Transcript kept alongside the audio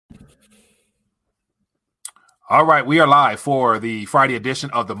All right, we are live for the Friday edition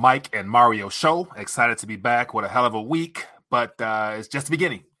of the Mike and Mario Show. Excited to be back with a hell of a week, but it's just the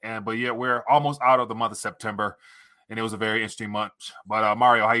beginning. But yeah, we're almost out of the month of September, and it was a very interesting month. But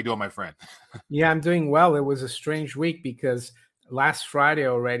Mario, how you doing, my friend? Yeah, I'm doing well. It was a strange week because last Friday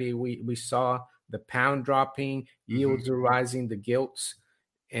already we saw the pound dropping, yields are rising, the gilts,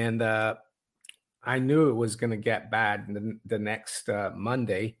 and I knew it was going to get bad the next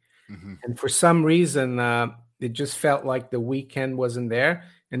Monday. And for some reason, it just felt like the weekend wasn't there.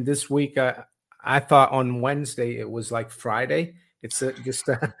 And this week, I thought on Wednesday it was like Friday. It's just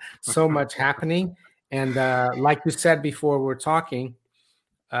so much happening. And like you said before, we're talking,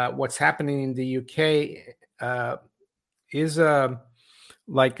 what's happening in the UK is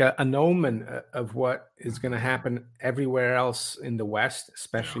like an omen of what is going to happen everywhere else in the West,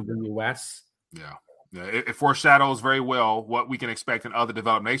 especially the US. Yeah. It foreshadows very well what we can expect in other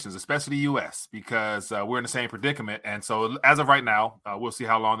developed nations, especially the U.S., because we're in the same predicament. And so as of right now, we'll see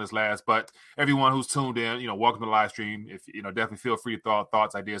how long this lasts. But everyone who's tuned in, welcome to the live stream. If definitely feel free to throw out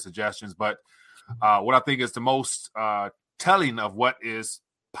thoughts, ideas, suggestions. But what I think is the most telling of what is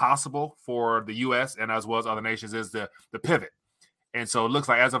possible for the U.S. and as well as other nations is the pivot. And so it looks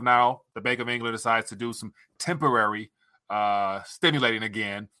like as of now, the Bank of England decides to do some temporary stimulating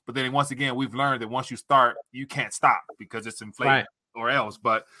again, but then once again we've learned that once you start you can't stop because it's inflated or else.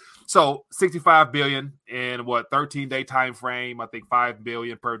 But so 65 billion in 13-day time frame, I think 5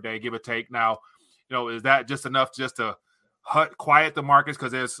 billion per day, give or take. Now, is that just enough just to quiet the markets,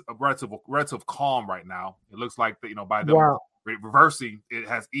 because there's a relative calm right now? It looks like that, by them reversing, it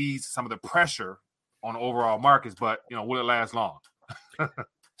has eased some of the pressure on overall markets, but will it last long?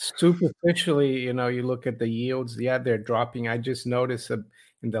 Superficially, you look at the yields, they're dropping. I just noticed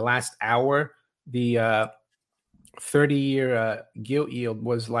in the last hour, the 30-year gilt yield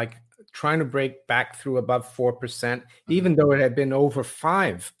was like trying to break back through above 4%, even though it had been over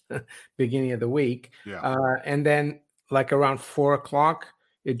 5 beginning of the week. And then like around 4 o'clock,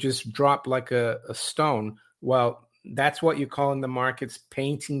 it just dropped like a stone. Well, that's what you call in the markets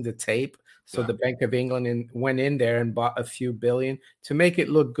painting the tape. So the Bank of England went in there and bought a few billion to make it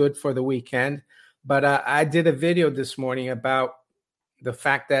look good for the weekend. But I did a video this morning about the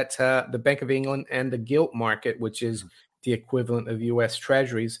fact that the Bank of England and the gilt market, which is the equivalent of U.S.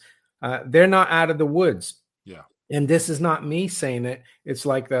 Treasuries, they're not out of the woods. Yeah. And this is not me saying it. It's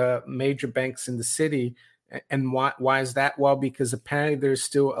like the major banks in the city. And why is that? Well, because apparently there's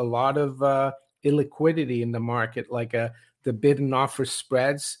still a lot of illiquidity in the market, like the bid and offer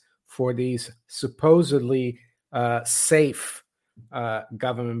spreads for these supposedly safe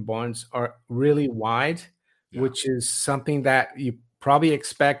government bonds are really wide, which is something that you probably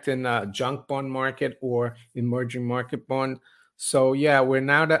expect in a junk bond market or emerging market bond. So, we're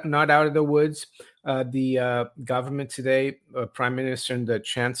now not out of the woods. The government today, Prime Minister and the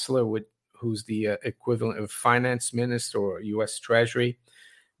Chancellor, who's the equivalent of Finance Minister or U.S. Treasury,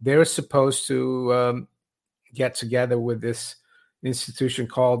 they're supposed to get together with this institution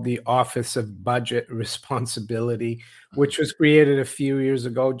called the Office of Budget Responsibility, which was created a few years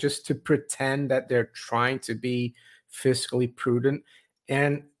ago just to pretend that they're trying to be fiscally prudent.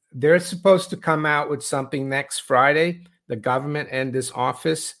 And they're supposed to come out with something next Friday, the government and this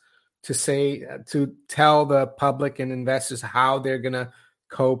office, to tell the public and investors how they're going to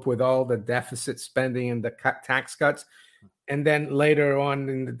cope with all the deficit spending and the tax cuts. And then later on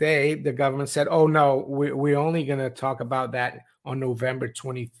in the day, the government said, oh, no, we're only going to talk about that on November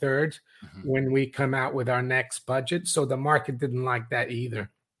 23rd when we come out with our next budget. So the market didn't like that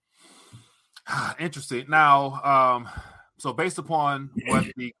either. Interesting. Now, so based upon what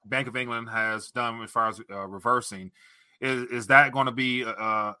the Bank of England has done as far as reversing, is that going to be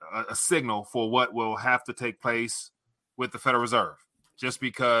a signal for what will have to take place with the Federal Reserve? Just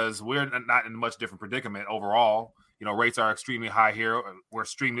because we're not in a much different predicament overall. Rates are extremely high here. We're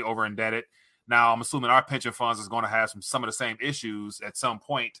extremely over indebted. Now, I'm assuming our pension funds is going to have some of the same issues at some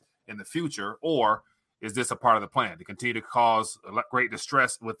point in the future, or is this a part of the plan to continue to cause great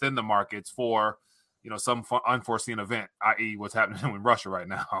distress within the markets for, some unforeseen event, i.e. what's happening in Russia right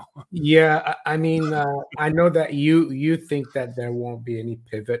now? Yeah, I mean, I know that you think that there won't be any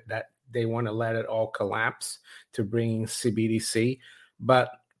pivot, that they want to let it all collapse to bring CBDC, but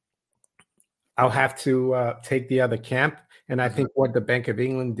I'll have to take the other camp. And I think what the Bank of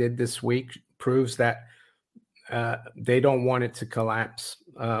England did this week proves that they don't want it to collapse.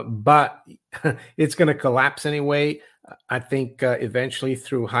 But it's going to collapse anyway, I think eventually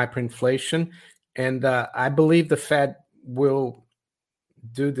through hyperinflation. And I believe the Fed will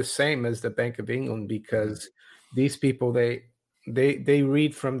do the same as the Bank of England, because these people, they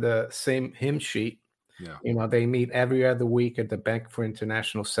read from the same hymn sheet. Yeah. They meet every other week at the Bank for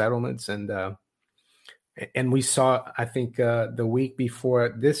International Settlements, and we saw, I think, the week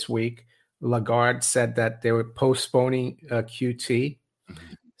before this week, Lagarde said that they were postponing QT.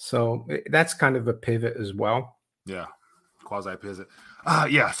 Mm-hmm. So that's kind of a pivot as well. Yeah, quasi pivot.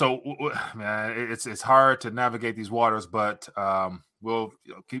 Yeah. So, man, it's hard to navigate these waters, but we'll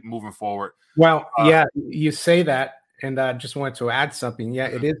keep moving forward. Well, yeah, you say that, and I just wanted to add something. Yeah,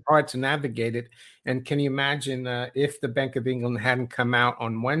 it is hard to navigate it. And can you imagine if the Bank of England hadn't come out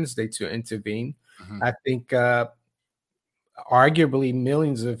on Wednesday to intervene? Mm-hmm. I think arguably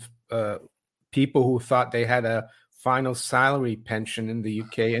millions of people who thought they had a final salary pension in the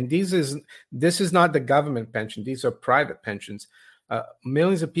UK, and this is not the government pension; these are private pensions.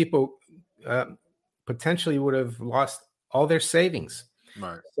 Millions of people potentially would have lost all their savings.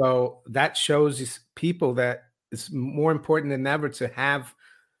 Right. So that shows people that it's more important than ever to have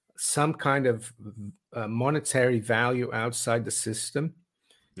some kind of monetary value outside the system.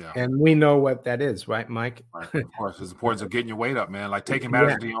 Yeah. And we know what that is, right, Mike? Right. Of course, it's important of getting your weight up, man. Like taking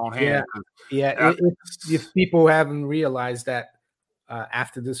matters into your own hands. Yeah. If people haven't realized that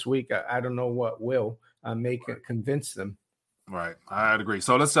after this week, I don't know what will convince them. Right, I'd agree.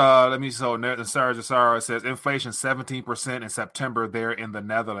 So let me. So Sarah Jassara says inflation 17% in September there in the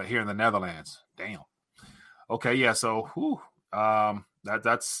Netherlands. Here in the Netherlands, damn. Okay, yeah. So,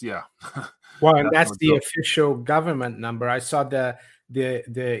 that's yeah. Well, and that's the official government number. I saw the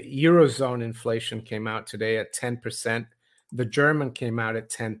Eurozone inflation came out today at 10%. The German came out at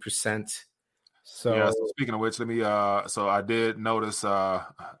 10%. So, yeah. So speaking of which, let me. So I did notice. So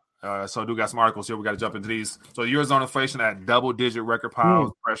I do got some articles here. We got to jump into these. So Eurozone inflation at double-digit record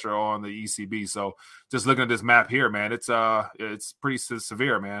piles, pressure on the ECB. So just looking at this map here, man, it's pretty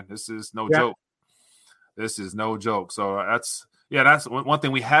severe, man. This is no joke. This is no joke. So that's one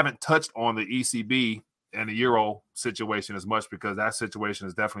thing we haven't touched on the ECB and the Euro situation as much because that situation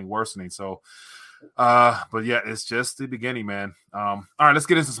is definitely worsening. So, but yeah, it's just the beginning, man. All right, let's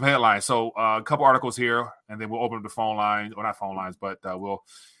get into some headlines. So a couple articles here, and then we'll open up the phone line, or not phone lines, but we'll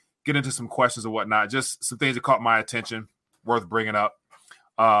get into some questions or whatnot. Just some things that caught my attention, worth bringing up.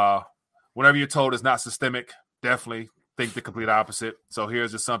 Whenever you're told it's not systemic, definitely think the complete opposite. So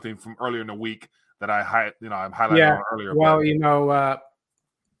here's just something from earlier in the week that I'm highlighting on earlier. Well,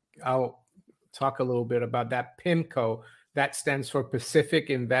 I'll talk a little bit about that. PIMCO, that stands for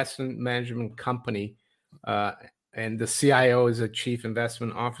Pacific Investment Management Company, and the CIO is a Chief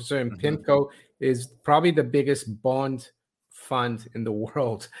Investment Officer, and PIMCO is probably the biggest bond fund in the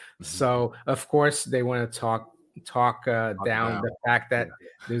world. So of course they want to talk down the fact that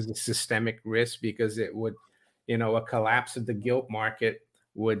there's a systemic risk because it would, a collapse of the gilt market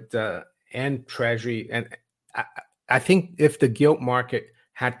would end Treasury. And I think if the gilt market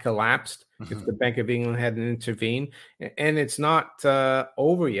had collapsed, if the Bank of England hadn't intervened, and it's not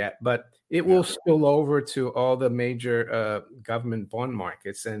over yet, but it will spill over to all the major government bond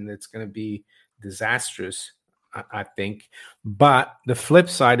markets, and it's going to be disastrous, I think. But the flip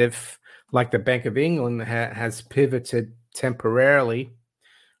side, if like the Bank of England has pivoted temporarily,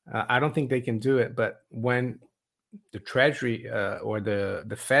 I don't think they can do it. But when the Treasury or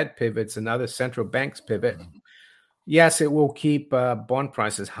the Fed pivots and other central banks pivot, yes, it will keep bond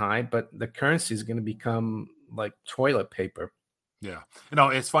prices high, but the currency is going to become like toilet paper. Yeah.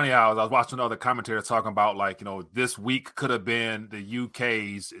 It's funny how I was watching other commentators talking about this week could have been the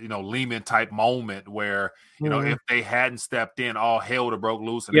UK's, Lehman type moment where, if they hadn't stepped in, all hell would have broke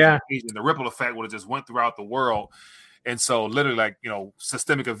loose. And the ripple effect would have just went throughout the world. And so literally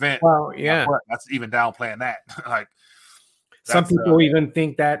systemic event. Well, yeah. That's even downplaying that. Some people even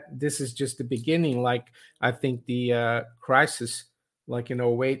think that this is just the beginning. Like, I think the crisis, like in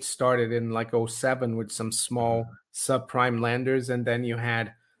 08, started in like 07 with some small subprime lenders. And then you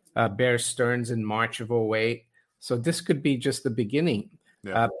had Bear Stearns in March of 08. So this could be just the beginning.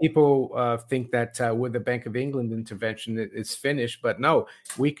 Yeah. People think that with the Bank of England intervention, it's finished. But no,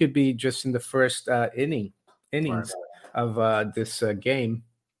 we could be just in the first innings of this game.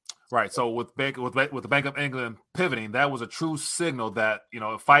 Right. So with the Bank of England pivoting, that was a true signal that,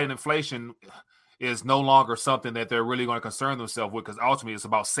 fighting inflation is no longer something that they're really going to concern themselves with, because ultimately it's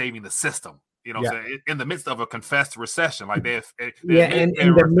about saving the system. In the midst of a confessed recession, like in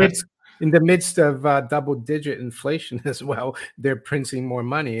the midst of double-digit inflation as well, they're printing more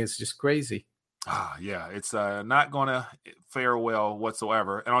money. It's just crazy. Yeah, it's not going to fare well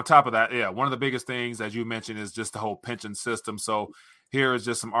whatsoever. And on top of that, one of the biggest things, as you mentioned, is just the whole pension system. So here is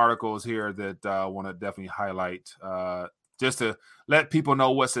just some articles here that I want to definitely highlight, just to let people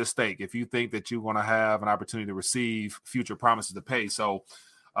know what's at stake if you think that you're going to have an opportunity to receive future promises to pay. So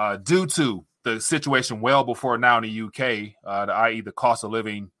due to the situation well before now in the UK, i.e. the cost of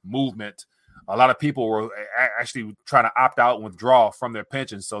living movement. A lot of people were actually trying to opt out and withdraw from their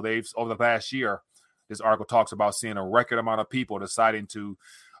pensions. So they've, over the past year, this article talks about seeing a record amount of people deciding to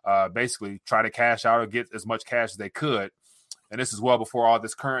basically try to cash out or get as much cash as they could. And this is well before all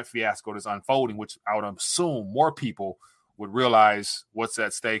this current fiasco is unfolding, which I would assume more people would realize what's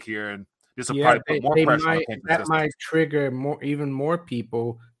at stake here. And this will probably put more pressure on the pension system. That might trigger even more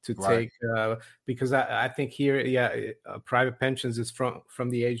people to take, because I think here, private pensions is from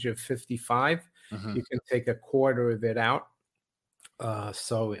the age of 55. Mm-hmm. You can take a quarter of it out.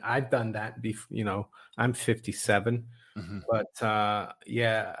 So I've done that. I'm 57. Mm-hmm. But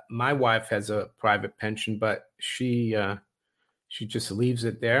my wife has a private pension, but she just leaves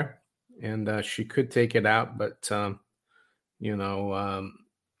it there, and she could take it out, but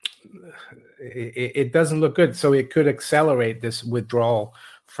it doesn't look good. So it could accelerate this withdrawal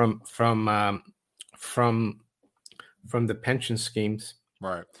from the pension schemes.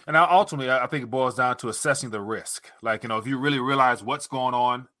 Right. And ultimately, I think it boils down to assessing the risk. Like, if you really realize what's going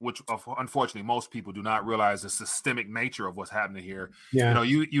on, which unfortunately most people do not realize the systemic nature of what's happening here. Yeah.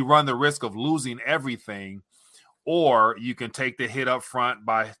 You run the risk of losing everything, or you can take the hit up front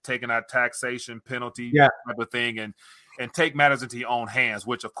by taking that taxation penalty type of thing and take matters into your own hands,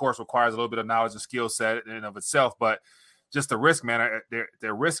 which of course requires a little bit of knowledge and skill set in and of itself. But just the risk, man,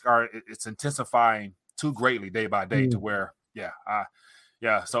 their risk it's intensifying too greatly day by day to where,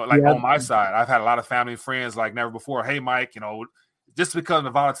 So on my side, I've had a lot of family and friends like never before. Hey, Mike, just because of the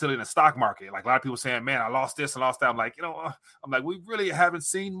volatility in the stock market, like a lot of people saying, man, I lost this and lost that. I'm like, we really haven't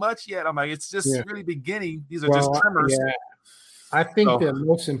seen much yet. I'm like, it's just really beginning. These are just tremors. Yeah. I think the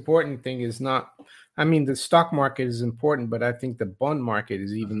most important thing is not, the stock market is important, but I think the bond market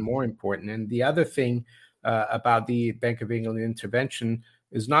is even more important. And the other thing about the Bank of England intervention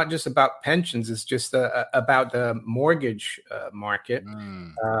is not just about pensions. It's just about the mortgage market.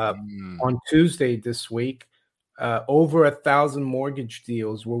 On Tuesday this week, over 1,000 mortgage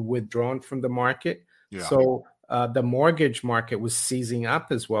deals were withdrawn from the market. Yeah. So the mortgage market was seizing up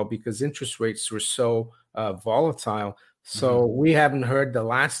as well because interest rates were so volatile. So we haven't heard the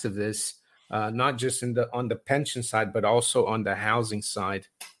last of this, not just on the pension side, but also on the housing side.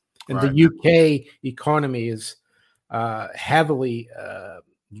 And the UK economy is heavily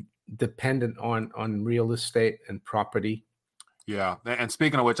dependent on real estate and property. Yeah. And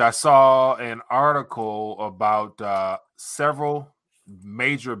speaking of which, I saw an article about several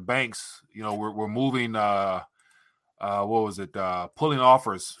major banks, we're moving, pulling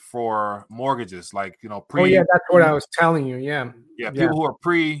offers for mortgages, like, that's what I was telling you. Yeah. People who are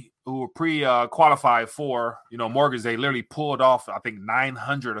pre-qualified for, mortgage, they literally pulled off, I think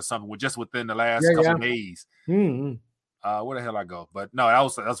 900 or something just within the last couple of days. Mm-hmm. Where the hell I go? But no, that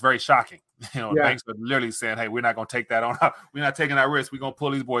was very shocking. Banks are literally saying, hey, we're not going to take that on. We're not taking that risk. We're going to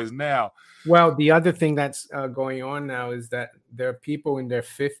pull these boys now. Well, the other thing that's going on now is that there are people in their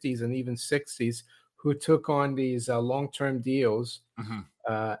 50s and even 60s who took on these long-term deals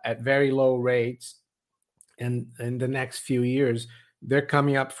at very low rates. And in the next few years, they're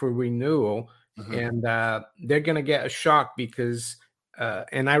coming up for renewal, and they're going to get a shock because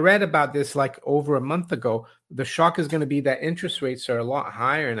and I read about this like over a month ago. The shock is going to be that interest rates are a lot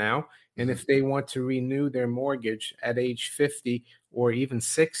higher now. And if they want to renew their mortgage at age 50 or even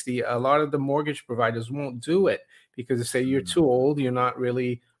 60, a lot of the mortgage providers won't do it because they say you're too old, you're not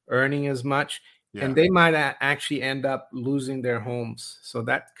really earning as much. Yeah. And they might actually end up losing their homes. So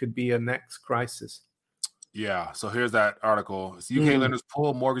that could be a next crisis. Yeah. So here's that article. It's UK lenders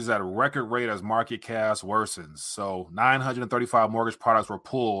pull mortgages at a record rate as market chaos worsens. So 935 mortgage products were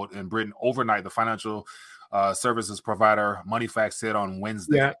pulled in Britain overnight, the financial services provider Moneyfax said on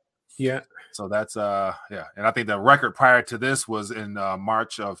Wednesday. Yeah. So that's And I think the record prior to this was in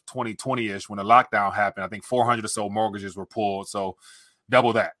March of 2020-ish when the lockdown happened. I think 400 or so mortgages were pulled. So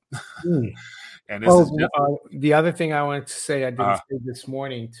double that. And this is the other thing I wanted to say, I didn't say this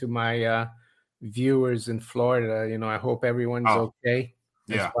morning to my viewers in Florida, I hope everyone's okay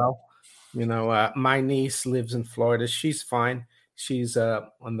as well. My niece lives in Florida. She's fine. She's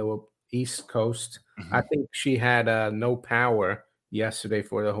on the East Coast. I think she had no power yesterday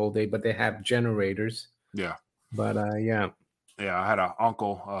for the whole day, but they have generators. Yeah. But I had an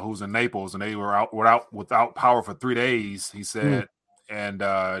uncle who's in Naples, and they were without power for 3 days, he said. And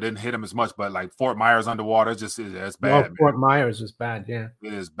it didn't hit him as much, but like Fort Myers underwater, it's bad. Well, Fort Myers is bad, yeah.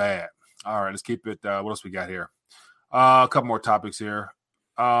 It is bad. All right, let's keep it. What else we got here? A couple more topics here.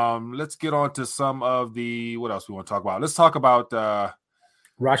 Let's get on to some of what else we want to talk about. Let's talk about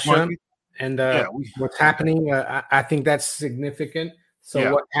Russia and what's happening. I think that's significant.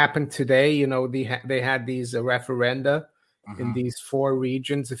 So what happened today? You know, they had these referenda in these 4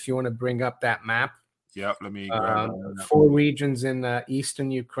 regions. If you want to bring up that map. Yep, let me grab 4 regions in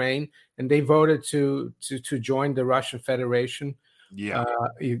eastern Ukraine, and they voted to join the Russian Federation. Yeah,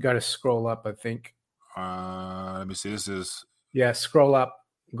 you got to scroll up, I think. Let me see. This is scroll up,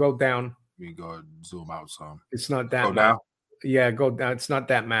 go down. Let me go zoom out some. It's not that go map. Down? Yeah, go down. It's not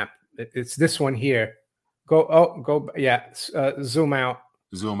that map. It's this one here. Go. Yeah. Zoom out.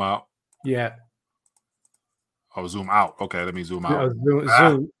 Zoom out. Yeah. Oh, zoom out. Okay, let me zoom out.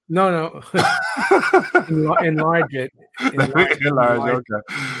 Zoom. No. Enlarge it. Enlarge.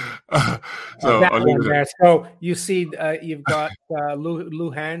 Okay. So that one there. So you see, you've got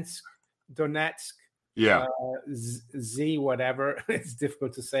Luhansk, Donetsk. Yeah. Z whatever it's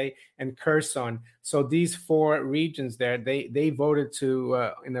difficult to say, and Kherson. So these 4 regions there, they voted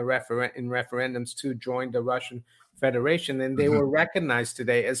to in referendums to join the Russian Federation, and they were recognized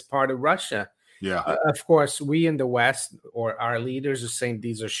today as part of Russia. Yeah. Of course, we in the West, or our leaders, are saying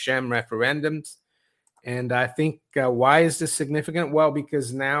these are sham referendums. And I think why is this significant? Well,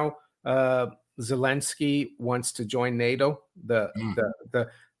 because now Zelensky wants to join NATO, the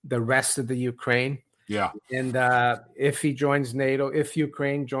rest of the Ukraine. Yeah. And if he joins NATO, if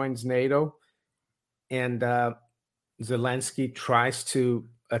Ukraine joins NATO, and Zelensky tries to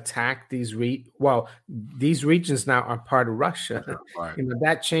attack these regions now are part of Russia. Right. You know,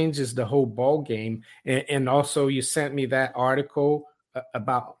 that changes the whole ball game. And also, you sent me that article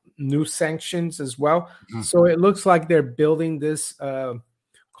about new sanctions as well. So it looks like they're building this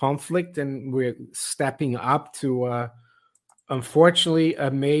conflict, and we're stepping up to unfortunately a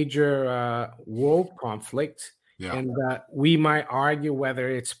major world conflict. And we might argue whether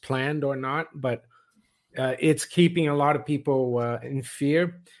it's planned or not, but it's keeping a lot of people in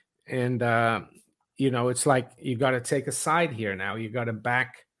fear. And you know, it's like you got to take a side here now. You got to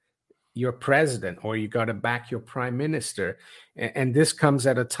back your president, or you got to back your prime minister. And this comes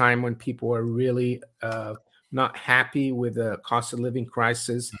at a time when people are really not happy with the cost of living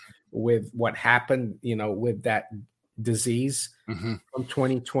crisis, with what happened, you know, with that disease from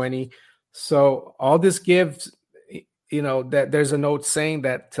 2020. So all this gives, you know, that there's a note saying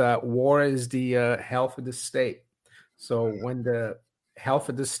that war is the health of the state. So when the health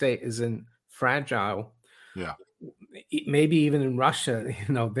of the state is in fragile, maybe even in Russia,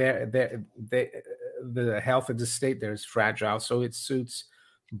 you know, the health of the state there is fragile. So it suits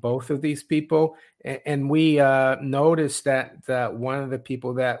both of these people. And we noticed that one of the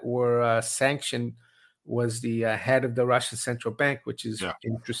people that were sanctioned was the head of the Russian central bank, which is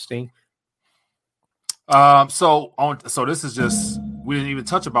interesting. So this is just, we didn't even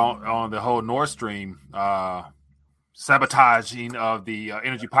touch about on the whole Nord Stream sabotaging of the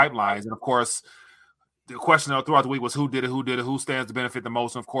energy pipelines. And of course, the question throughout the week was who did it, who stands to benefit the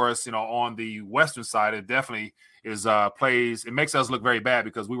most. And of course, you know, on the Western side, it definitely is it makes us look very bad,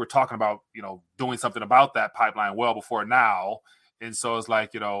 because we were talking about, you know, doing something about that pipeline well before now. And so it's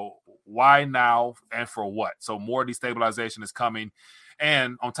like, you know, why now and for what? So more destabilization is coming.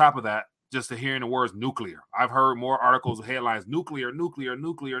 And on top of that, just to hearing the words nuclear. I've heard more articles and headlines, nuclear.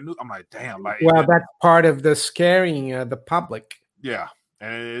 I'm like, damn. Like, well, that's part of the scaring the public. Yeah.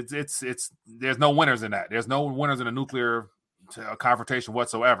 And it's there's no winners in that. There's no winners in a nuclear confrontation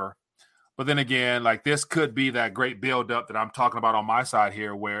whatsoever. But then again, like, this could be that great buildup that I'm talking about on my side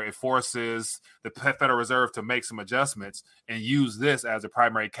here, where it forces the Federal Reserve to make some adjustments and use this as a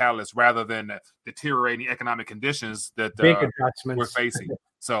primary catalyst rather than deteriorating economic conditions that we're facing.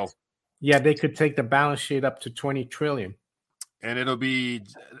 So, yeah, they could take the balance sheet up to 20 trillion. And it'll be,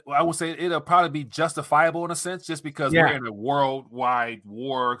 I would say it'll probably be justifiable in a sense, just because we're in a worldwide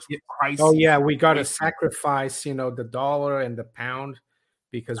war crisis. Oh, yeah, we got to sacrifice, you know, the dollar and the pound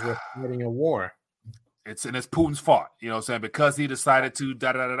because we're fighting a war. It's Putin's fault, you know what I'm saying? Because he decided to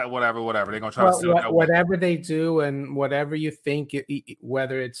whatever. They're going to try to sell that whatever they do, and whatever you think,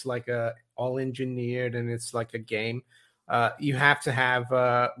 whether it's like all engineered and it's like a game, you have to have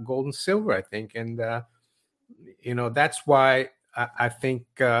gold and silver, I think. And, you know, that's why I think,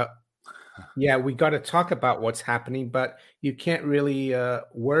 we got to talk about what's happening, but you can't really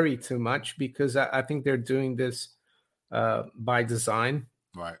worry too much, because I think they're doing this by design.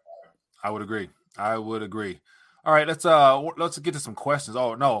 Right. I would agree. All right, let's get to some questions.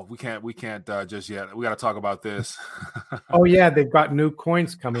 Oh no, we can't just yet. We got to talk about this. Oh yeah, they've got new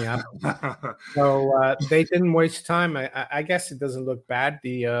coins coming up, so they didn't waste time. I guess it doesn't look bad.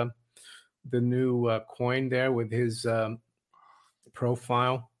 The new coin there with his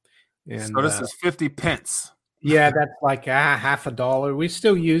profile. And so this is 50 pence. Yeah, that's like half a dollar. We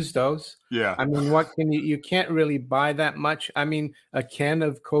still use those. Yeah, I mean, what can you can't really buy that much. I mean, a can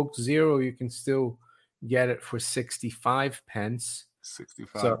of Coke Zero, you can still get it for 65 pence.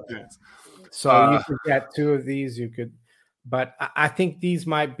 65 So cents. so you could get two of these, you could, but I think these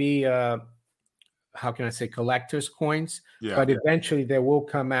might be how can I say, collector's coins, Yeah. but eventually they will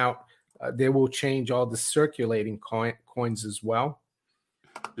come out, they will change all the circulating coins as well.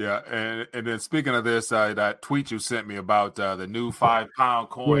 Yeah, and then speaking of this, that tweet you sent me about the new £5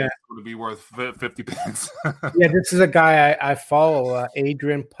 coin Yeah. is going to be worth 50 pence. Yeah, this is a guy I follow,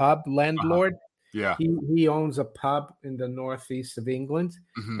 Adrian Pub Landlord. Yeah. He owns a pub in the northeast of England,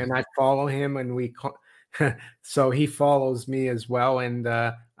 Mhm. and I follow him, and so he follows me as well. And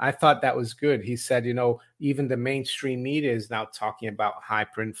I thought that was good. He said, even the mainstream media is now talking about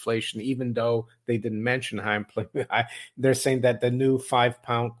hyperinflation, even though they didn't mention hyperinflation. They're saying that the new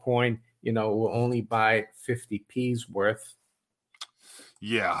 £5 coin, will only buy 50p's worth.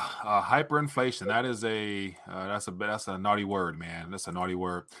 Yeah, hyperinflation. That is that's a naughty word, man. That's a naughty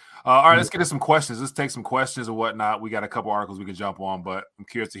word. All right, let's get to some questions. Let's take some questions or whatnot. We got a couple articles we can jump on, but I'm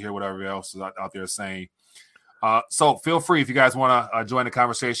curious to hear what everybody else is out there saying. So feel free if you guys want to join the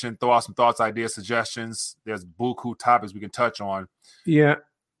conversation, throw out some thoughts, ideas, suggestions. There's buku topics we can touch on. Yeah,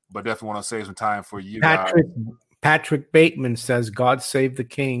 but definitely want to save some time for you Patrick Bateman says, "God save the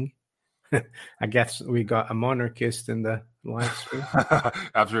king." I guess we got a monarchist in the live stream.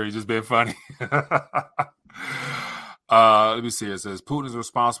 I'm sure he's just being funny. Let me see. It says Putin is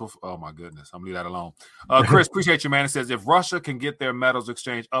responsible for, oh my goodness, I'm gonna leave that alone. Chris, appreciate you, man. It says if Russia can get their metals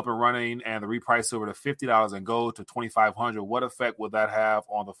exchange up and running and the reprice silver to $50 and gold to $2,500, what effect would that have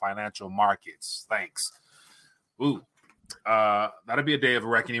on the financial markets? Thanks. Ooh. That'd be a day of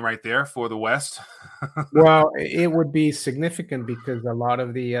reckoning right there for the West. Well, it would be significant because a lot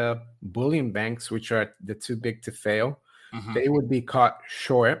of the bullion banks, which are the too big to fail, they would be caught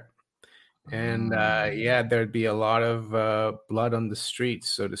short. And there'd be a lot of blood on the streets,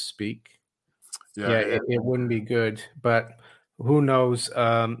 so to speak. Yeah, it wouldn't be good. But who knows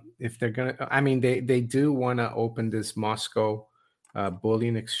if they're going to, I mean, they do want to open this Moscow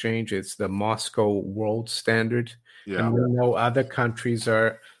bullion exchange. It's the Moscow World Standard. Yeah. And we know other countries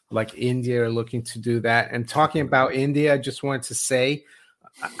are like India are looking to do that. And talking about India, I just wanted to say,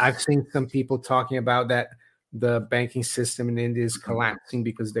 I've seen some people talking about that the banking system in India is collapsing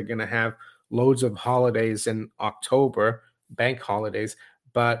because they're going to have loads of holidays in October, bank holidays.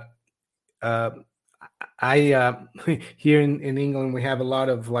 But I here in England, we have a lot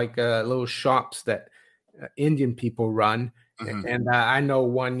of like little shops that Indian people run. And I know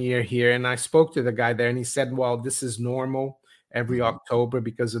one year here, and I spoke to the guy there, and he said, "Well, this is normal every October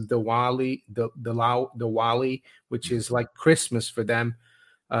because of Diwali, the Diwali, which is like Christmas for them."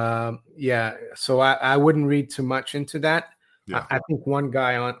 So I wouldn't read too much into that. Yeah. I think one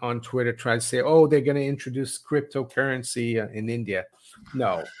guy on Twitter tried to say, "Oh, they're going to introduce cryptocurrency in India."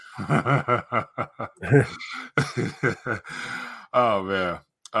 No. Oh man,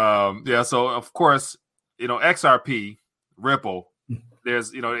 yeah. So of course, XRP. Ripple, there's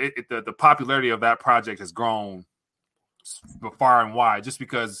the popularity of that project has grown far and wide just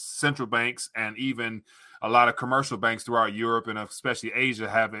because central banks and even a lot of commercial banks throughout Europe and especially Asia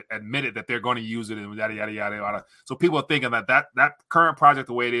have admitted that they're going to use it and yada yada yada yada. So people are thinking that current project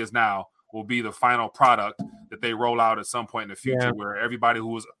the way it is now will be the final product that they roll out at some point in the future where everybody who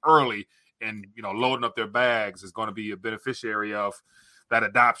was early and loading up their bags is going to be a beneficiary of that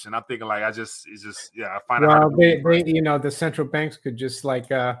adoption. I'm thinking like I find it. Well, the central banks could just like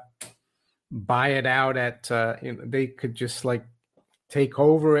buy it out at they could just like take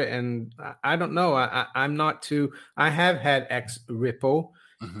over it, and I don't know. I'm not too. I have had Ripple,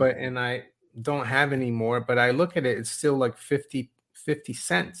 but I don't have any more. But I look at it; it's still like 50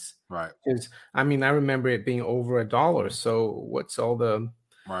 cents. Right. Because I remember it being over $1. So what's all the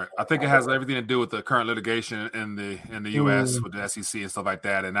Right. I think it has everything to do with the current litigation in the U.S. with the SEC and stuff like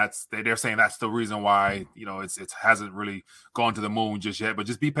that, and they're saying that's the reason why it hasn't really gone to the moon just yet. But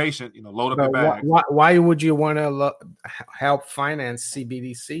just be patient. Load up your bag. Why would you want to help finance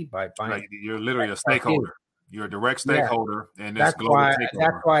CBDC by buying? Like, you're literally a stakeholder. You're a direct stakeholder, and that's why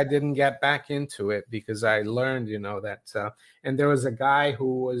I didn't get back into it because I learned that. And there was a guy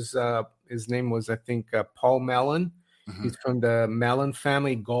who was his name was I think Paul Mellon. He's from the Mellon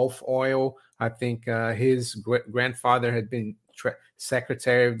family, Gulf Oil. I think his grandfather had been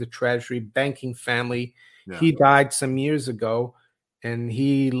Secretary of the Treasury, banking family. Yeah. He died some years ago, and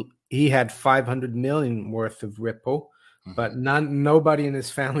he had 500 million worth of Ripple, but nobody in his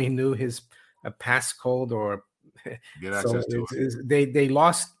family knew his passcode or get access to it. They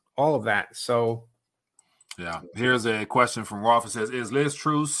lost all of that. So Yeah. Here's a question from Rolf. It says, "Is Liz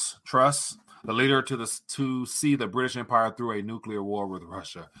Truss the leader to see the British Empire through a nuclear war with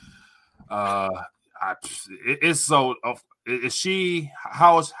Russia?" It's so. Is she?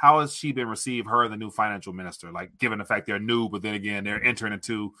 How has she been received? Her and the new financial minister, like given the fact they're new, but then again they're entering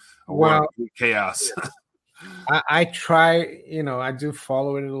into a world of chaos. I try, I do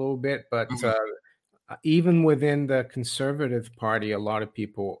follow it a little bit, but even within the Conservative Party, a lot of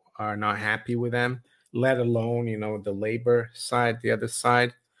people are not happy with them, let alone, the Labor side, the other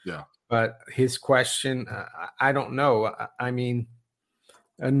side. Yeah. But his question, I don't know. I mean,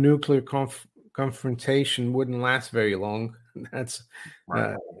 a nuclear confrontation wouldn't last very long. That's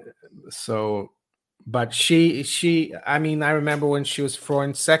right. So, but she, I mean, I remember when she was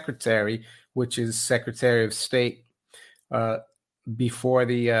Foreign Secretary, which is Secretary of State, before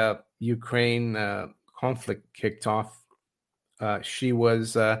the Ukraine conflict kicked off. She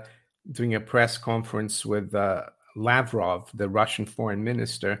was doing a press conference with Lavrov, the Russian foreign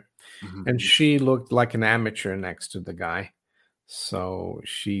minister, and she looked like an amateur next to the guy. So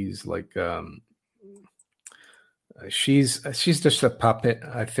she's like, she's just a puppet,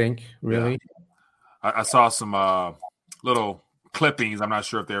 I think, really. Yeah. I saw some little clippings. I'm not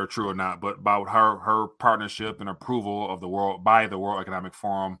sure if they're true or not, but about her partnership and approval of the World Economic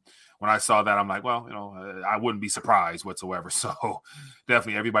Forum. When I saw that, I'm like, well, I wouldn't be surprised whatsoever. So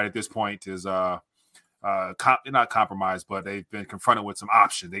definitely everybody at this point is not compromised, but they've been confronted with some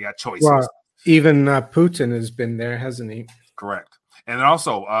options. They got choices. Well, even Putin has been there, hasn't he? Correct. And then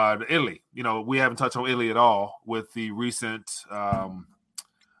also Italy. We haven't touched on Italy at all with the recent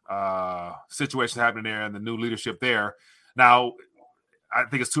situation happening there and the new leadership there. Now, I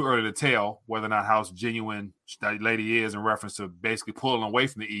think it's too early to tell whether or not how genuine that lady is in reference to basically pulling away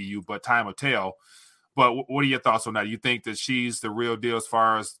from the EU, but time will tell. But what are your thoughts on that? You think that she's the real deal as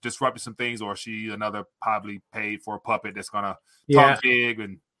far as disrupting some things, or is she another probably paid for puppet that's going to talk big?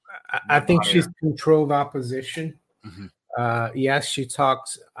 And I think she's controlled opposition. Yes, she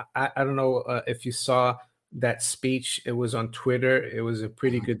talks. I don't know if you saw that speech. It was on Twitter. It was a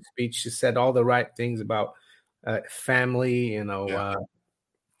pretty good speech. She said all the right things about family,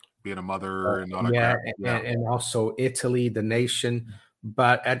 being a mother and all that crap. And also Italy, the nation.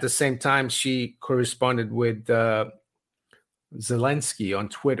 But at the same time, she corresponded with Zelensky on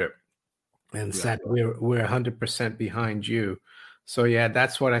Twitter and said, we're 100% behind you. So,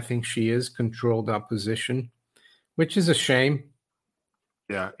 that's what I think she is, controlled opposition, which is a shame.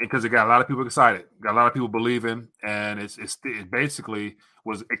 Yeah, because it got a lot of people excited, got a lot of people believing, and it basically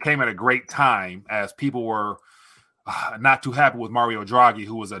came at a great time as people were not too happy with Mario Draghi,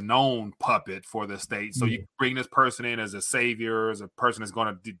 who was a known puppet for the state. So you bring this person in as a savior, as a person that's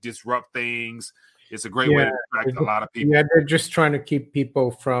going to disrupt things. It's a great way to attract a lot of people. Yeah, they're just trying to keep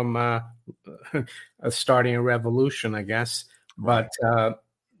people from starting a revolution, I guess. Right. But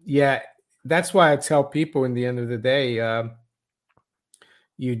that's why I tell people in the end of the day,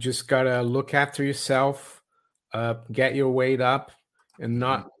 you just got to look after yourself, get your weight up, and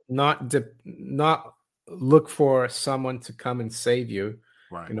not look for someone to come and save you.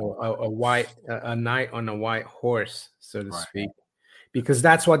 Right. A knight on a white horse, so to speak, because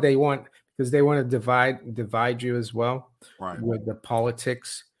that's what they want. Because they want to divide you as well, with the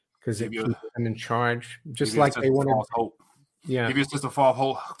politics. Because it keeps them in charge, just like they want to. Hope. Yeah, give you just a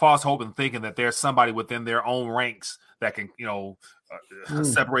false hope and thinking that there's somebody within their own ranks that can,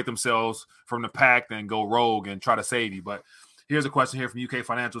 separate themselves from the pack and go rogue and try to save you. But here's a question here from UK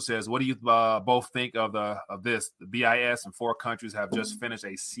Financial says, what do you both think of this? The BIS and 4 countries have just finished a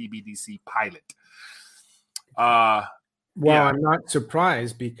CBDC pilot. I'm not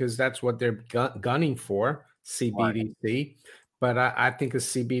surprised because that's what they're gunning for, CBDC. Right. But I think a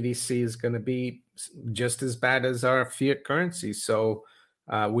CBDC is going to be just as bad as our fiat currency. So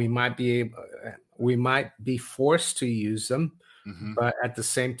we might be forced to use them. But at the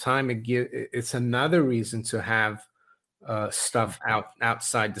same time, it's another reason to have stuff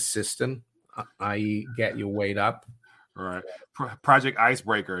outside the system, i.e. get your weight up. Right. Project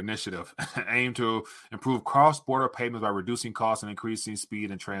Icebreaker initiative aim to improve cross-border payments by reducing costs and increasing speed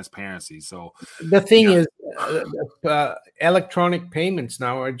and transparency. So the thing is, electronic payments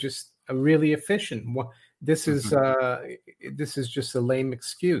now are just really efficient. This is just a lame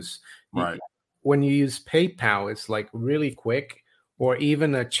excuse. Right. When you use PayPal, it's like really quick, or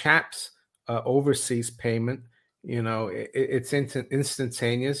even a CHAPS overseas payment. It's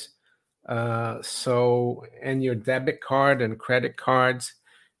instantaneous. And your debit card and credit cards,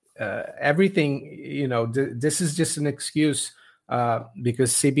 everything, this is just an excuse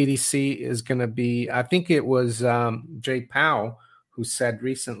because CBDC is going to be, I think it was Jay Powell who who said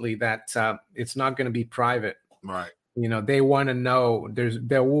recently that it's not going to be private. Right. They want to know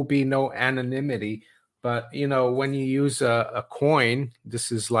there will be no anonymity. But when you use a coin,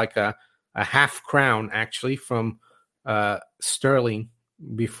 this is like a half crown actually from sterling.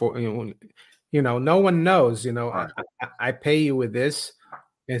 Before no one knows. Right. I pay you with this.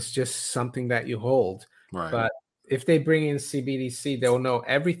 It's just something that you hold. Right. But if they bring in CBDC, they'll know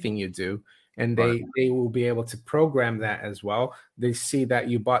everything you do, and they will be able to program that as well. They see that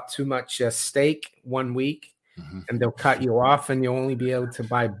you bought too much steak 1 week, and they'll cut you off, and you'll only be able to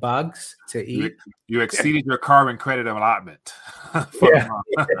buy bugs to eat. You exceeded your carbon credit allotment.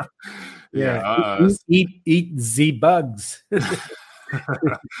 Eat Z bugs.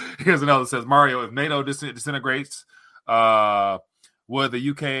 Here's another that says, Mario, if NATO disintegrates, would the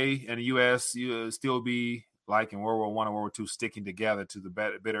UK and the US still be like in World War I and World War II, sticking together to the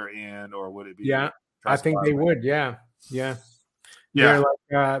bitter end, or would it be? Yeah, I think they would. Yeah. They're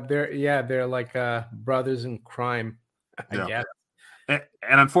like brothers in crime, I guess. And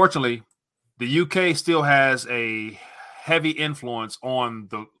unfortunately, the UK still has a heavy influence on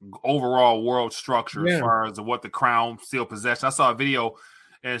the overall world structure as far as what the crown still possesses. I saw a video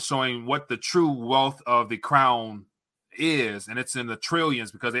and showing what the true wealth of the crown is, and it's in the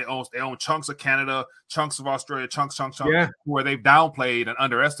trillions, because they own chunks of Canada, chunks of Australia, chunks, where they've downplayed and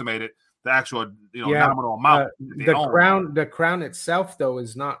underestimated the actual nominal amount. The crown itself, though,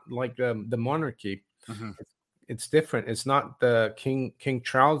 is not like the monarchy. It's different. It's not the King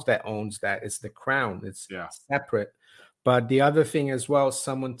Charles that owns that. It's the crown. It's separate. But the other thing as well,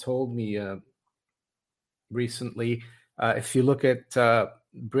 someone told me recently, if you look at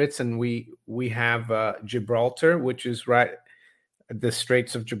Britain, we have Gibraltar, which is right at the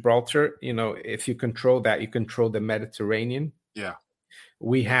Straits of Gibraltar. If you control that, you control the Mediterranean. Yeah.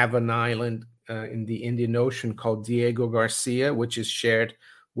 We have an island in the Indian Ocean called Diego Garcia, which is shared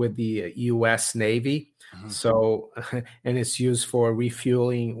with the U.S. Navy. So, and it's used for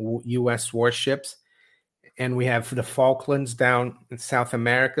refueling U.S. warships. And we have the Falklands down in South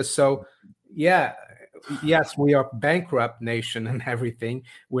America. So, yes, we are a bankrupt nation and everything.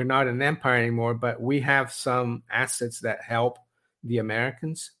 We're not an empire anymore, but we have some assets that help the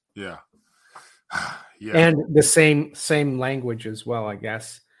Americans. Yeah. And the same language as well, I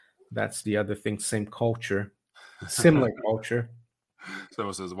guess. That's the other thing. Same culture, similar culture.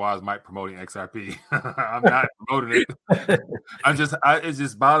 Someone says, "Why is Mike promoting XRP?" I'm not promoting it. It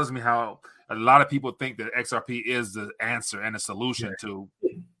just bothers me how a lot of people think that XRP is the answer and the solution to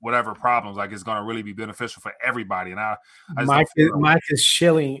whatever problems. Like, it's going to really be beneficial for everybody. And Mike is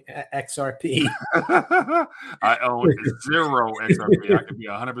shilling XRP. I own 0 XRP. I can be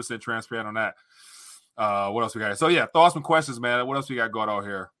 100% transparent on that. What else we got? So thoughts and questions, man. What else we got going on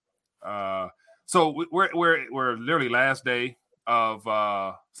here? So we're literally last day of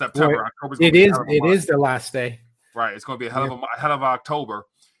September. October. It is the last day. Right. It's going to be a hell of October.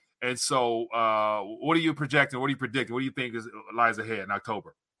 And so, what are you projecting? What are you predicting? What do you think lies ahead in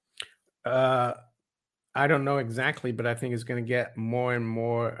October? I don't know exactly, but I think it's going to get more and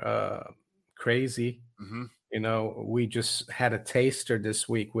more crazy. We just had a taster this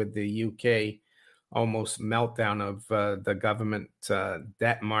week with the UK almost meltdown of the government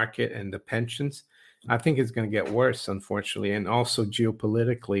debt market and the pensions. I think it's going to get worse, unfortunately, and also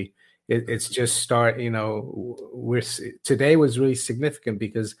geopolitically. It's just today was really significant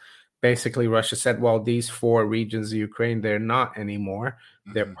because basically Russia said, well, these 4 regions of Ukraine, they're not anymore.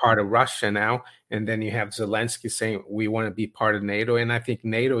 They're part of Russia now. And then you have Zelensky saying, we want to be part of NATO. And I think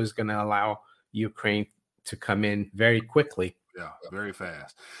NATO is going to allow Ukraine to come in very quickly. Yeah, very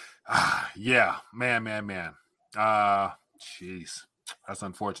fast. Man. Jeez. That's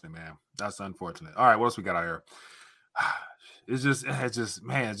unfortunate, man. That's unfortunate. All right, what else we got out here? It's just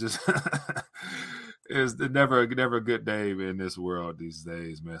it's never a good day in this world these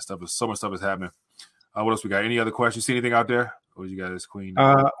days, man. So much stuff is happening. What else we got? Any other questions? See anything out there? What you got, this Queen?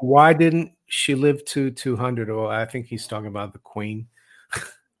 Why didn't she live to 200? Or I think he's talking about the Queen.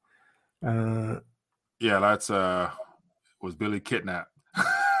 That's was Billy kidnapped.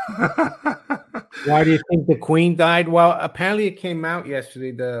 Why do you think the Queen died? Well, apparently it came out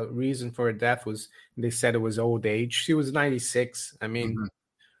yesterday. The reason for her death was, they said it was old age. She was 96. I mean,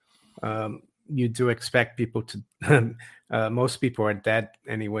 you do expect people to, most people are dead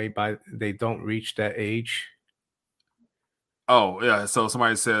anyway, they don't reach that age. Oh, yeah. So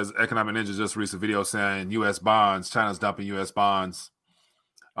somebody says Economic Ninja just released a video saying U.S. bonds, China's dumping U.S. bonds.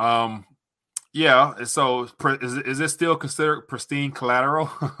 Yeah. So is this still considered pristine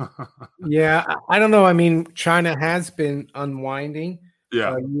collateral? Yeah, I don't know. I mean, China has been unwinding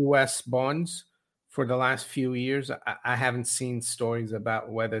U.S. bonds for the last few years. I haven't seen stories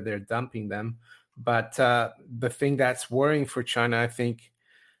about whether they're dumping them, but the thing that's worrying for China, I think,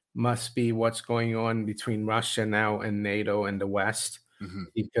 must be what's going on between Russia now and NATO and the West, Mm-hmm.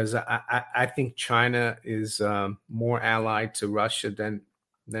 because I think China is more allied to Russia than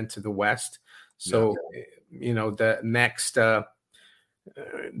to the West. So, the next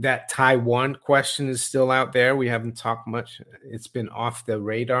that Taiwan question is still out there. We haven't talked much. It's been off the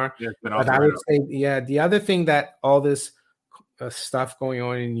radar. Yeah, it's been But I would say, the other thing that all this stuff going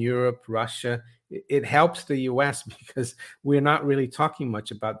on in Europe, Russia, it helps the U.S. because we're not really talking much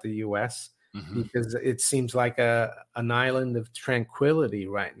about the U.S. Mm-hmm. because it seems like an island of tranquility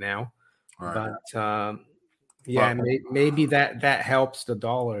right now. Right. But maybe that helps the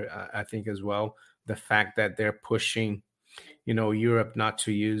dollar, I think, as well. The fact that they're pushing, Europe not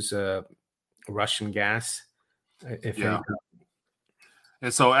to use Russian gas.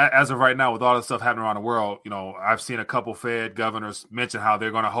 And so as of right now, with all this stuff happening around the world, I've seen a couple Fed governors mention how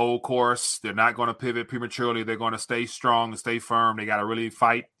they're going to hold course. They're not going to pivot prematurely. They're going to stay strong and stay firm. They got to really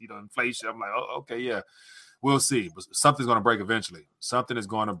fight, inflation. I'm like, oh, okay, yeah, we'll see. But something's going to break eventually. Something is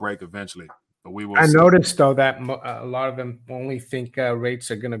going to break eventually. But we will. I noticed though that a lot of them only think rates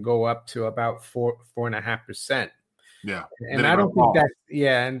are going to go up to about 4.5%. Yeah, and I don't think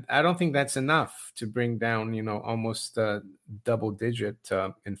and I don't think that's enough to bring down, almost double-digit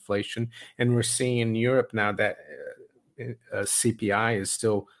inflation. And we're seeing in Europe now that CPI is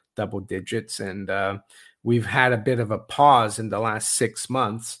still double digits, and we've had a bit of a pause in the last 6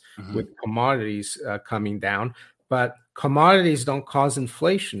 months with commodities coming down. But commodities don't cause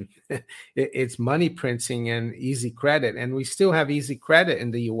inflation. It's money printing and easy credit, and we still have easy credit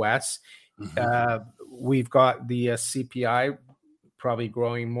in the U.S. We've got the CPI probably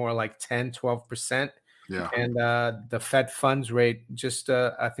growing more like 10, 12%. Yeah. And the Fed funds rate just,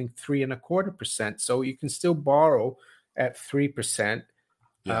 I think, 3.25%. So you can still borrow at 3%,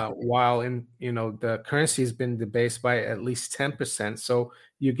 while the currency has been debased by at least 10%. So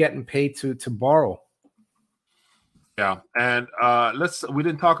you're getting paid to borrow. Yeah. And we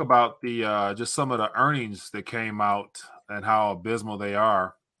didn't talk about the just some of the earnings that came out and how abysmal they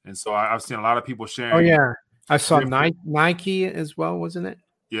are. And so I've seen a lot of people sharing. Oh, yeah. I saw Nike as well, wasn't it?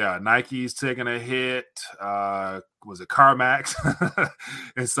 Yeah. Nike's taking a hit. Was it CarMax?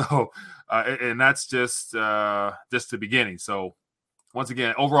 And so, and that's just the beginning. So once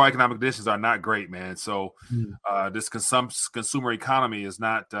again, overall economic conditions are not great, man. So this consumer economy is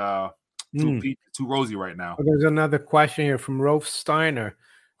not too rosy right now. Well, there's another question here from Rolf Steiner.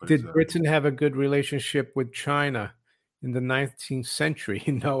 Did Britain have a good relationship with China in the 19th century?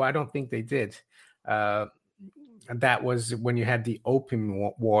 No, I don't think they did. That was when you had the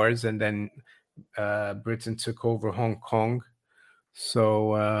Opium Wars, and then Britain took over Hong Kong.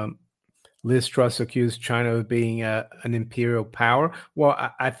 So Liz Truss accused China of being an imperial power.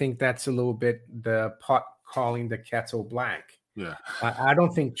 Well, I think that's a little bit the pot calling the kettle black. Yeah, I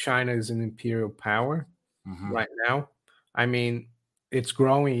don't think China is an imperial power right now. I mean, it's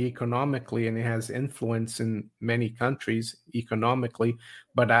growing economically and it has influence in many countries economically,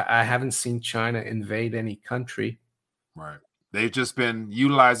 but I haven't seen China invade any country. Right. They've just been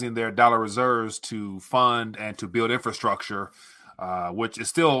utilizing their dollar reserves to fund and to build infrastructure, which is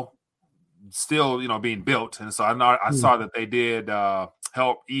still being built. And so I saw that they did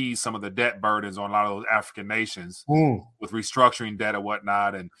help ease some of the debt burdens on a lot of those African nations with restructuring debt and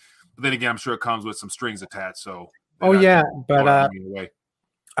whatnot. But then again, I'm sure it comes with some strings attached. So. Oh, yeah. But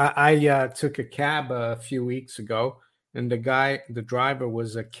I took a cab a few weeks ago, and the driver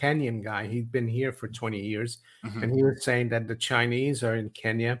was a Kenyan guy. He'd been here for 20 years. And he was saying that the Chinese are in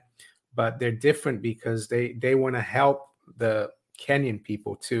Kenya, but they're different because they want to help the Kenyan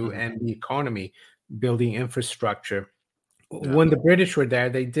people too, and the economy, building infrastructure. Yeah. When the British were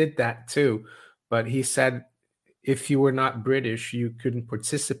there, they did that too. But he said, if you were not British, you couldn't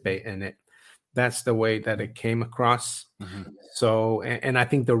participate in it. That's the way that it came across. So, and I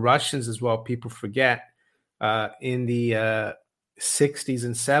think the Russians as well, people forget, in the 60s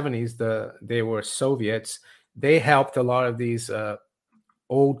and 70s, they were Soviets. They helped a lot of these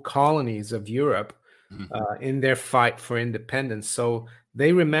old colonies of Europe in their fight for independence. So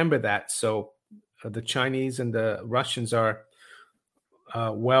they remember that. So the Chinese and the Russians are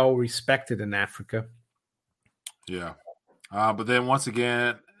well respected in Africa. Yeah. But then once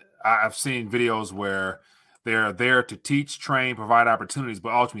again, I've seen videos where they're there to teach, train, provide opportunities,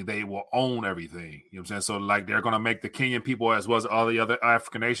 but ultimately they will own everything. You know what I'm saying? So like they're going to make the Kenyan people as well as all the other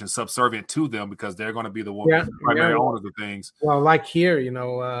African nations subservient to them because they're going to be the primary owners of things. Well, like here,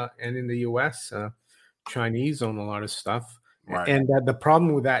 and in the U.S., Chinese own a lot of stuff. Right. And the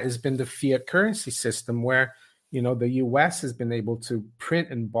problem with that has been the fiat currency system, where the U.S. has been able to print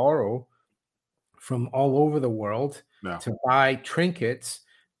and borrow from all over the world to buy trinkets,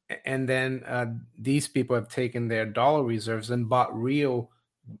 and then these people have taken their dollar reserves and bought real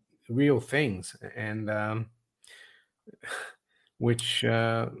things, and which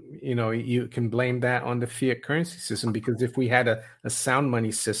you can blame that on the fiat currency system, because if we had a sound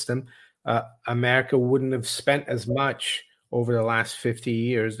money system, America wouldn't have spent as much over the last 50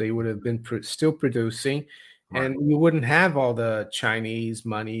 years. They would have been still producing, and you wouldn't have all the Chinese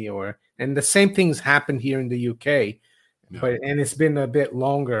money, and the same things happened here in the UK, and it's been a bit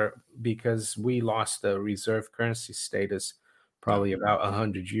longer because we lost the reserve currency status probably about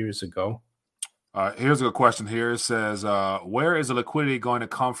 100 years ago. Here's a good question here. It says, where is the liquidity going to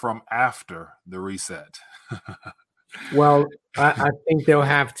come from after the reset? Well, I think they'll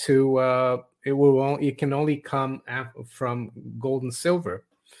have to. It can only come from gold and silver,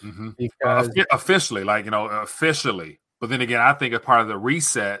 because officially, officially. But then again, I think a part of the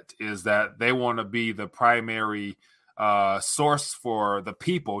reset is that they want to be the primary source for the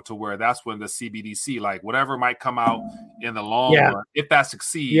people, to where that's when the CBDC, like whatever might come out in the long run, if that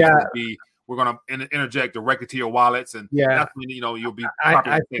succeeds, will be, we're going to interject directly to your wallets, and that's when you'll be.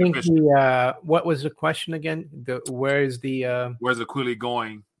 I think what was the question again? Where's the liquidity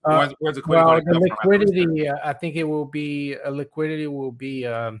going? Where's the liquidity? I think it will be liquidity will be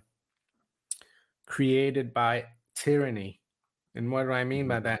created by tyranny, and what do I mean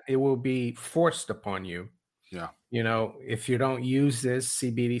by that? It will be forced upon you. Yeah. If you don't use this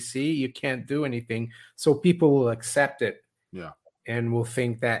CBDC, you can't do anything. So people will accept it. Yeah. And will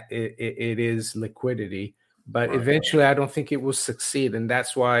think that it is liquidity, but eventually I don't think it will succeed. And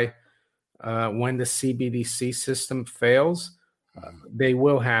that's why when the CBDC system fails, they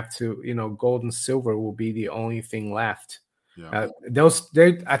will have to, gold and silver will be the only thing left. Yeah.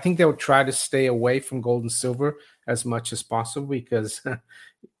 I think they'll try to stay away from gold and silver as much as possible, because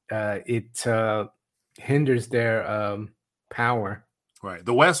it hinders their power. Right.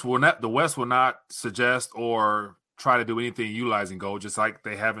 The West will not suggest or try to do anything utilizing gold, just like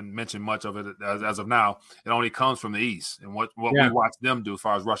they haven't mentioned much of it as of now. It only comes from the East, and what we watch them do as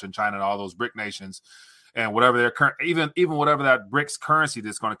far as Russia and China and all those BRIC nations, and whatever their current, even whatever that BRICS currency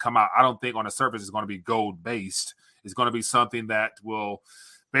that's going to come out, I don't think on the surface is going to be gold based. It's going to be something that will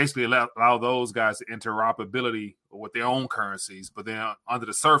basically allow those guys to interoperability with their own currencies, but then under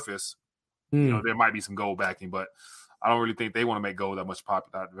the surface, there might be some gold backing, but I don't really think they want to make gold that much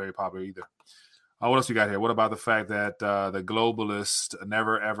not very popular either. What else we got here? What about the fact that the globalists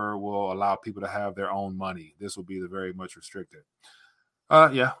never, ever will allow people to have their own money? This will be the very much restricted.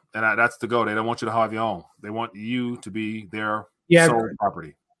 And that's the goal. They don't want you to have your own. They want you to be their sole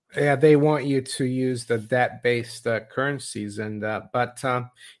property. Yeah, they want you to use the debt-based currencies, but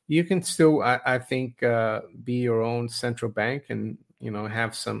you can still, I think, be your own central bank and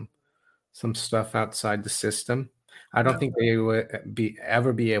have some stuff outside the system. I don't think they will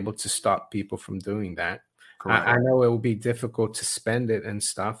ever be able to stop people from doing that. I know it will be difficult to spend it and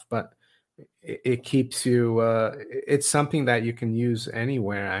stuff, but it keeps you. It's something that you can use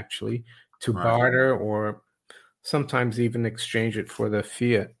anywhere, actually, to barter or sometimes even exchange it for the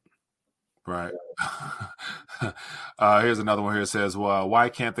fiat. Right. Here's another one here. It says, well, why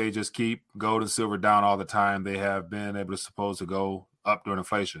can't they just keep gold and silver down all the time? They have been able to supposed to go up during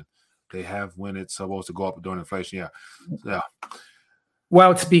inflation. They have when it's supposed to go up during inflation. Yeah.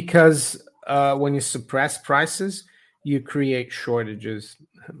 Well, it's because when you suppress prices, you create shortages.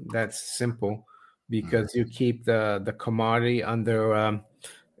 That's simple, because you keep the commodity under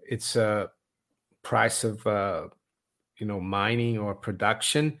its price of mining or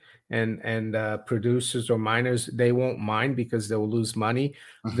production, and producers or miners, they won't mine because they'll lose money.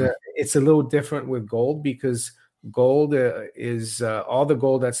 It's a little different with gold, because gold is all the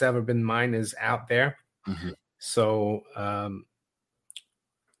gold that's ever been mined is out there. So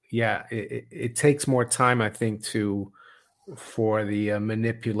it takes more time, I think, for the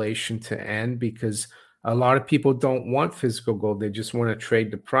manipulation to end, because a lot of people don't want physical gold. They just want to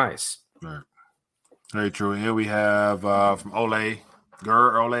trade the price. Right. Very true. Here we have from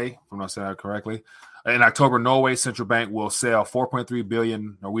Gur Ole, if I'm not saying that correctly. In October, Norway Central Bank will sell 4.3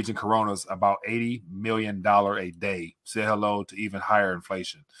 billion Norwegian kronas, about $80 million a day. Say hello to even higher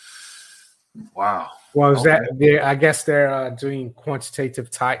inflation. Wow. Well, I guess they're doing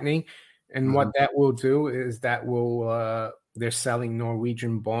quantitative tightening, and what that will do is they're selling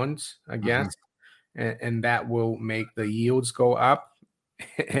Norwegian bonds, I guess, and that will make the yields go up.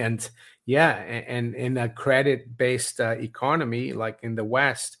 And and in a credit-based economy like in the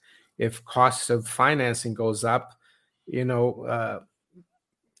West, if costs of financing goes up,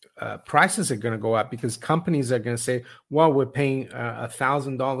 prices are going to go up because companies are going to say, well, we're paying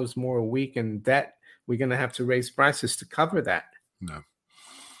 $1,000 more a week and that we're going to have to raise prices to cover that. No.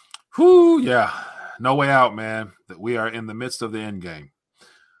 Whew, yeah. No way out, man. We are in the midst of the end game.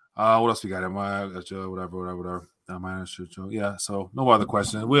 What else we got? Whatever. Yeah, so no other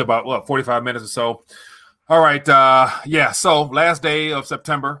questions. We're about 45 minutes or so. All right. So last day of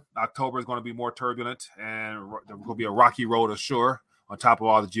September. October is going to be more turbulent and there's going to be a rocky road ashore on top of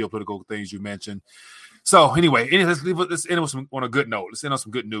all the geopolitical things you mentioned. So anyway, let's end on a good note. Let's end on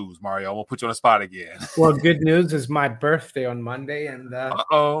some good news, Mario. We'll put you on the spot again. Well, good news is my birthday on Monday, and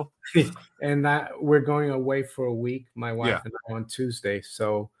we're going away for a week. My wife and I on Tuesday,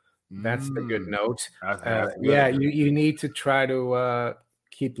 so that's the good note. That's good. You need to try to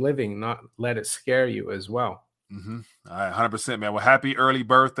keep living, not let it scare you as well. Mm-hmm. All right, 100%, man. Well, happy early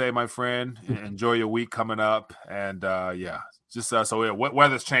birthday, my friend. Enjoy your week coming up, and just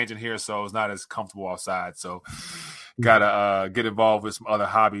weather's changing here, so it's not as comfortable outside. So, gotta get involved with some other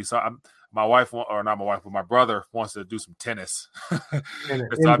hobbies. So, my brother wants to do some tennis.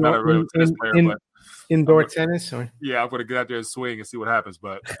 Indoor tennis, or I'm gonna get out there and swing and see what happens.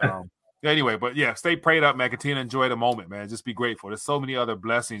 But anyway, stay prayed up, man. Continue to enjoy the moment, man. Just be grateful. There's so many other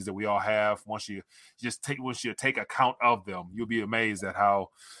blessings that we all have. Once you take account of them, you'll be amazed at how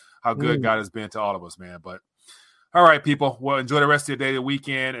good God has been to all of us, man. But all right, people. Well, enjoy the rest of your day, the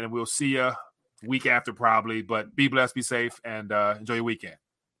weekend, and we'll see you week after probably. But be blessed, be safe, and enjoy your weekend.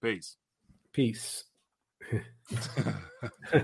 Peace.